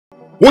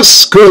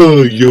What's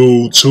good,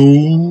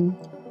 YouTube?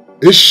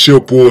 It's your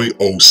boy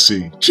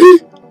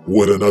OCG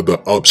with another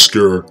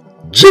obscure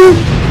gem.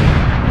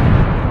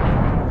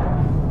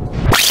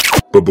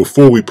 But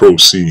before we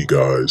proceed,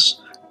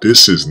 guys,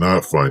 this is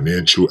not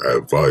financial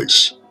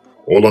advice.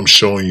 All I'm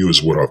showing you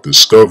is what I've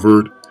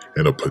discovered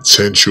and a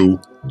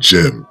potential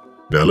gem.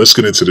 Now let's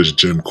get into this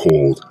gem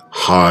called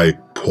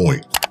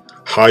Highpoint.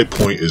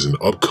 Highpoint is an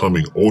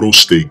upcoming auto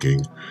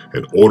staking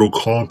and auto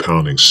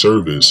compounding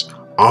service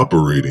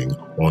operating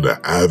on the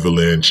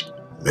Avalanche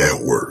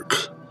network.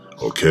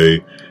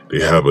 Okay, they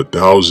have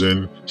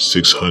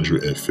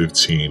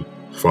 1,615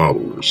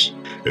 followers.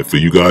 And for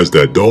you guys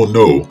that don't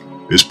know,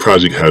 this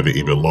project haven't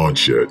even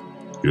launched yet.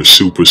 You're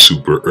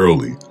super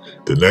early.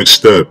 The next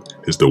step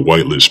is the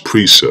whitelist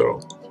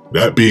pre-sale.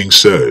 That being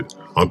said,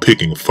 I'm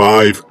picking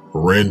 5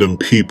 random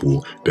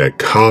people that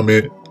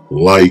comment,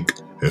 like,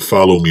 and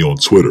follow me on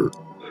Twitter.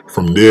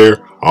 From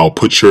there, I'll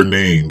put your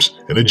names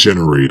in a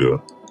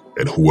generator,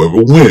 and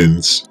whoever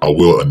wins, I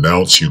will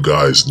announce you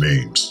guys'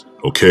 names.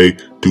 Okay?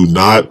 Do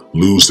not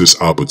lose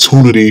this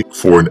opportunity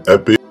for an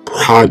epic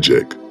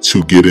project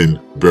to get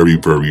in very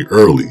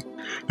early.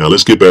 Now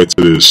let's get back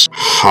to this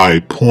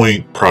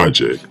Highpoint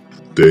project.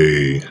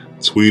 They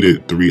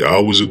tweeted 3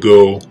 hours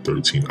ago,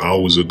 13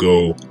 hours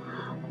ago,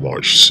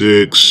 March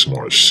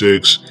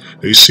 6th.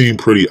 They seem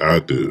pretty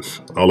active.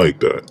 I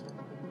like that.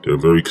 They're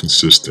very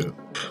consistent.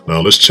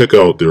 Now let's check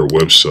out their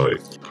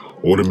website.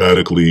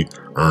 Automatically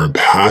earn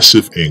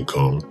passive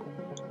income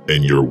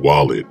in your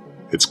wallet.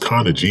 It's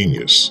kind of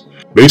genius.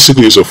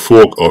 Basically, it's a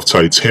fork of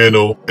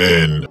Titano,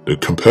 and the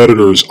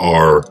competitors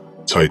are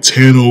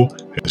Titano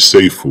and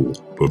Safuu.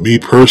 But me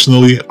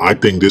personally, I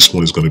think this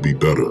one is going to be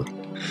better.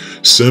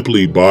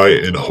 Simply buy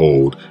and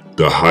hold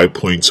the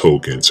Highpoint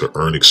token to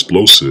earn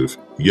explosive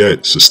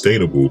yet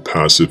sustainable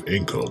passive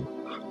income,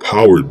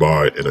 powered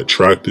by an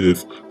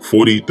attractive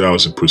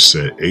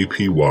 40,000%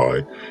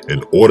 APY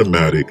and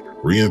automatic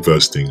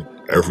reinvesting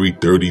every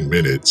 30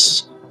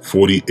 minutes,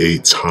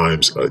 48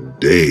 times a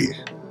day.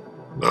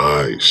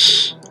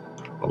 Nice.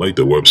 I like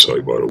the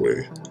website, by the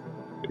way.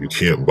 You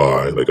can't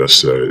buy, like I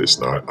said, it's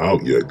not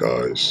out yet,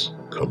 guys.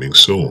 Coming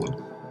soon.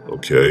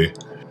 Okay?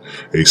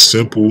 A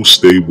simple,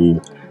 stable,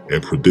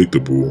 and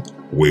predictable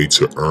way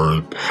to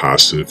earn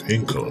passive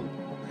income.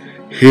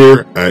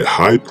 Here at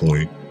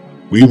Highpoint,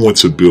 we want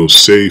to build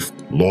safe,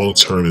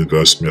 long-term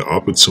investment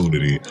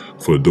opportunity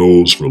for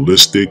those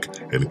realistic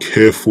and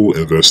careful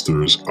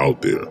investors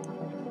out there.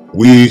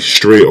 We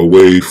stray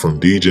away from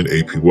degen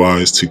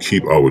APYs to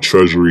keep our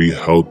treasury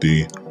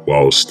healthy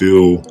while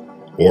still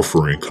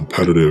offering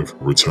competitive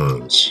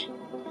returns.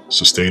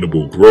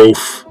 Sustainable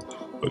growth,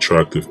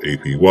 attractive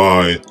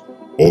APY,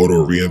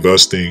 auto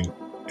reinvesting,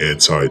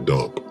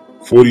 anti-dump.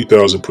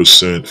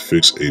 40,000%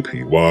 fixed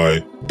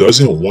APY.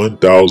 Doesn't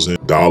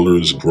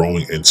 $1,000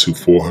 growing into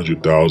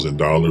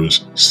 $400,000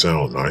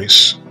 sound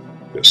nice?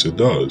 Yes, it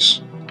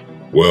does.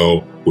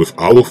 Well, with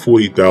our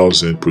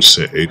 40,000%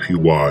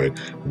 APY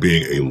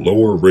being a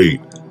lower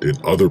rate than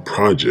other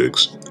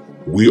projects,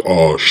 we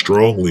are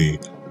strongly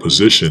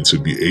positioned to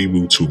be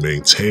able to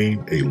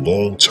maintain a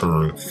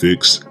long-term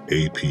fixed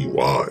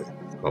APY.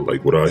 I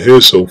like what I hear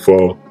so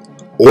far.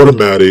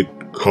 Automatic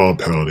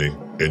compounding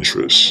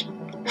interest.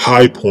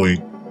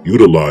 Highpoint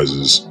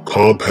utilizes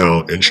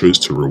compound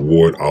interest to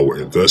reward our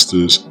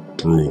investors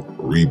through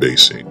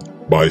rebasing.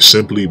 By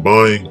simply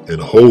buying and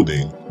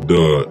holding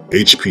the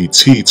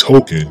HPT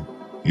token,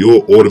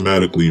 you'll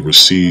automatically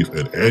receive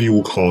an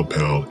annual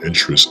compound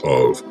interest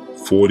of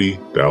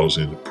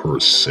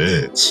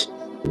 40,000%.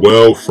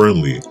 Well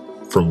friendly.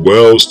 From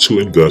whales to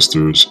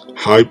investors,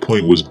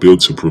 Highpoint was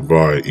built to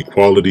provide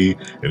equality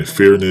and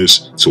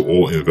fairness to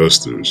all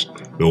investors,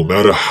 no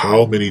matter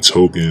how many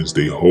tokens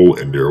they hold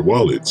in their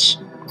wallets.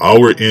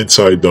 Our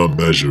anti-dump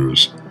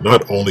measures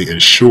not only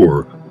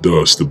ensure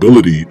the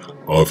stability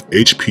of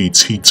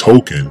HPT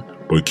token,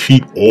 but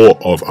keep all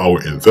of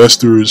our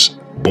investors,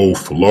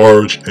 both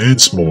large and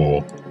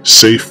small,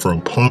 safe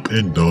from pump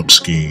and dump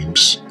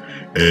schemes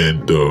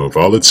and the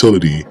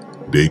volatility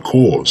they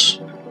cause.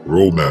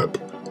 Roadmap.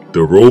 The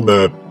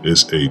roadmap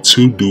is a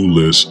to-do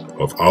list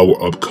of our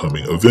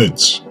upcoming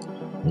events.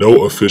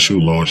 No official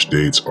launch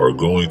dates are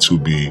going to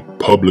be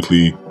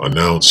publicly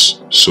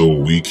announced, so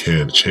we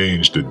can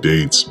change the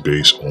dates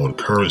based on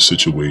current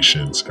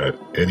situations at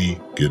any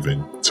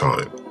given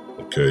time.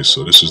 Okay,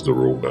 so this is the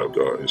roadmap,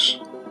 guys.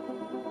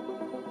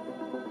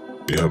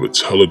 You have a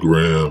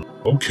Telegram.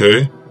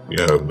 Okay,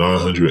 you have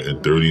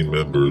 930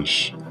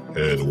 members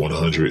and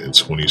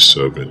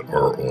 127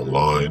 are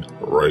online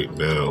right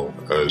now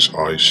as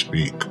I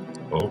speak.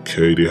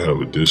 Okay, they have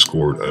a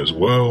Discord as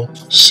well.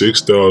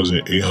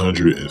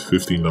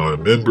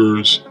 6,859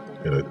 members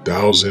and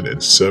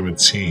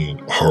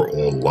 1,017 are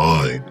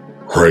online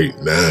right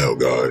now,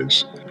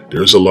 guys.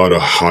 There's a lot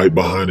of hype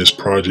behind this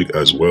project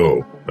as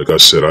well. Like I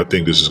said, I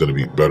think this is going to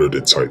be better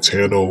than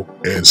Titano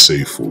and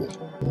Safuu.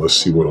 Let's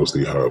see what else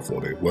they have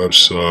on their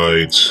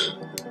website.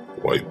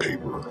 White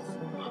paper.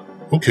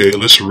 Okay,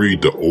 let's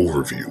read the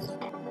overview.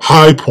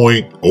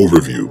 Highpoint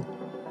overview.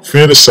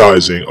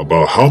 Fantasizing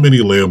about how many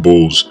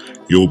Lambos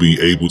you'll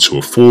be able to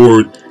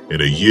afford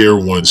in a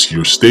year once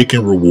your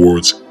staking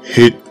rewards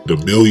hit the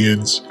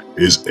millions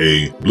is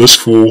a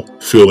blissful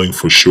feeling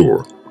for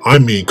sure. I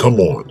mean, come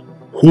on.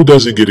 Who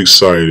doesn't get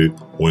excited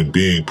when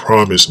being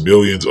promised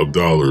millions of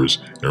dollars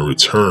in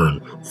return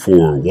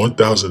for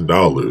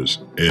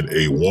 $1,000 in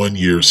a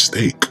 1-year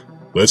stake?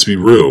 Let's be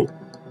real,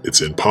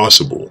 it's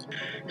impossible.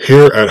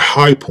 Here at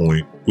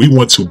Highpoint, we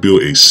want to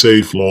build a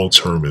safe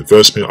long-term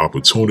investment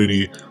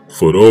opportunity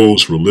for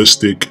those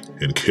realistic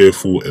and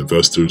careful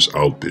investors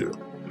out there.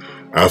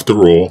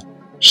 After all,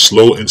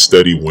 slow and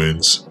steady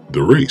wins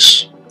the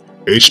race.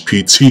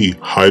 HPT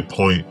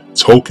Highpoint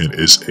token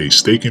is a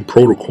staking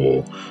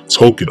protocol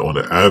token on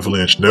the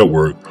Avalanche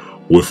network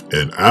with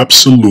an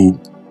absolute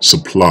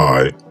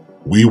supply.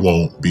 We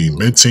won't be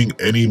minting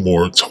any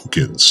more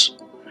tokens,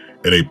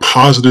 and a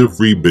positive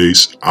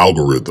rebase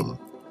algorithm.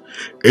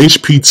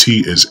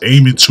 HPT is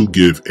aiming to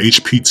give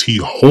HPT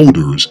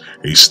holders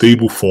a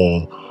stable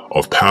form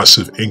of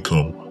passive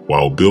income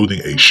while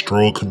building a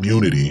strong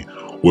community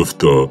with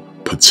the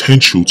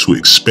potential to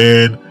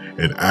expand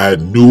and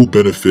add new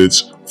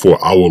benefits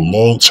for our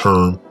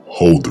long-term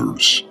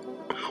holders.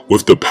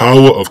 With the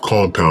power of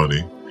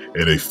compounding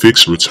and a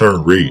fixed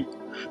return rate,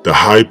 the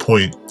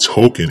Highpoint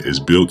token is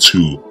built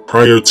to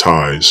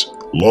prioritize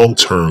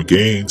long-term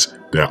gains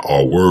that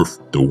are worth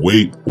the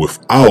wait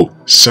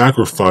without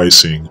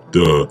sacrificing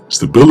the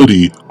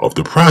stability of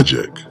the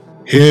project.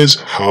 Here's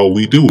how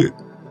we do it.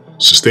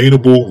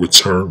 Sustainable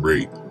return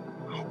rate.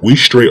 We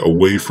stray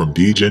away from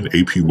degen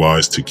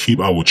APYs to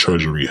keep our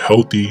treasury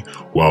healthy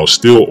while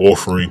still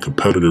offering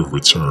competitive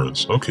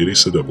returns. Okay, they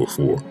said that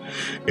before.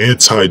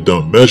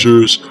 Anti-dump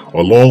measures.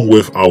 Along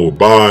with our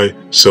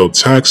buy-sell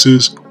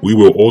taxes, we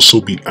will also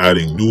be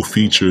adding new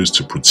features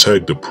to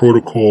protect the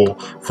protocol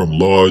from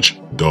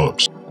large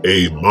dumps.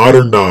 A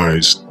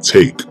modernized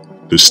take.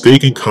 The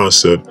staking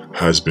concept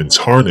has been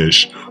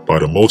tarnished by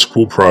the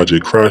multiple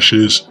project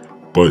crashes,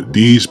 but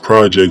these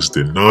projects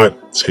did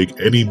not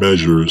take any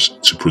measures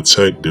to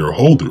protect their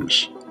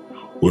holders.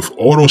 With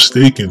auto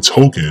staking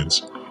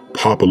tokens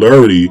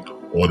popularity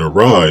on the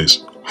rise,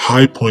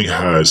 Highpoint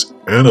has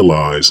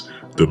analyzed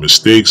the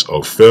mistakes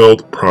of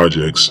failed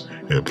projects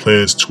and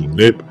plans to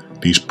nip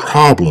these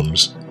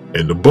problems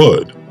in the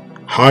bud.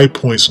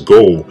 Highpoint's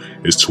goal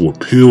is to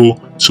appeal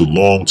to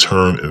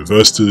long-term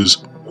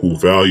investors who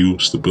value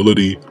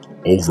stability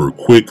over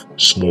quick,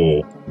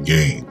 small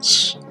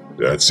gains.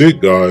 That's it,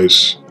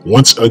 guys.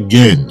 Once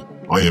again,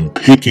 I am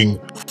picking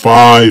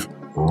 5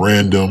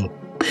 random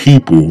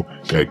people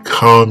that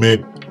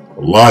comment,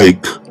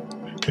 like,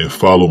 and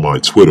follow my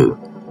Twitter.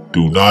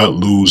 Do not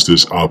lose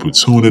this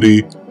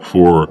opportunity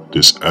for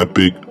this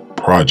epic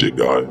project,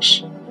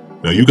 guys.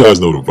 Now, you guys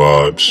know the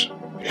vibes.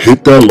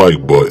 Hit that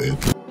like button,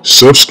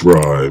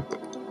 subscribe,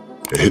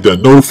 and hit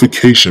that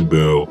notification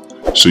bell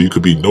so you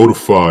can be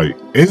notified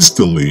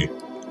instantly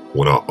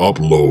when I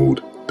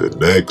upload the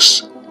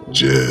next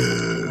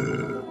gem.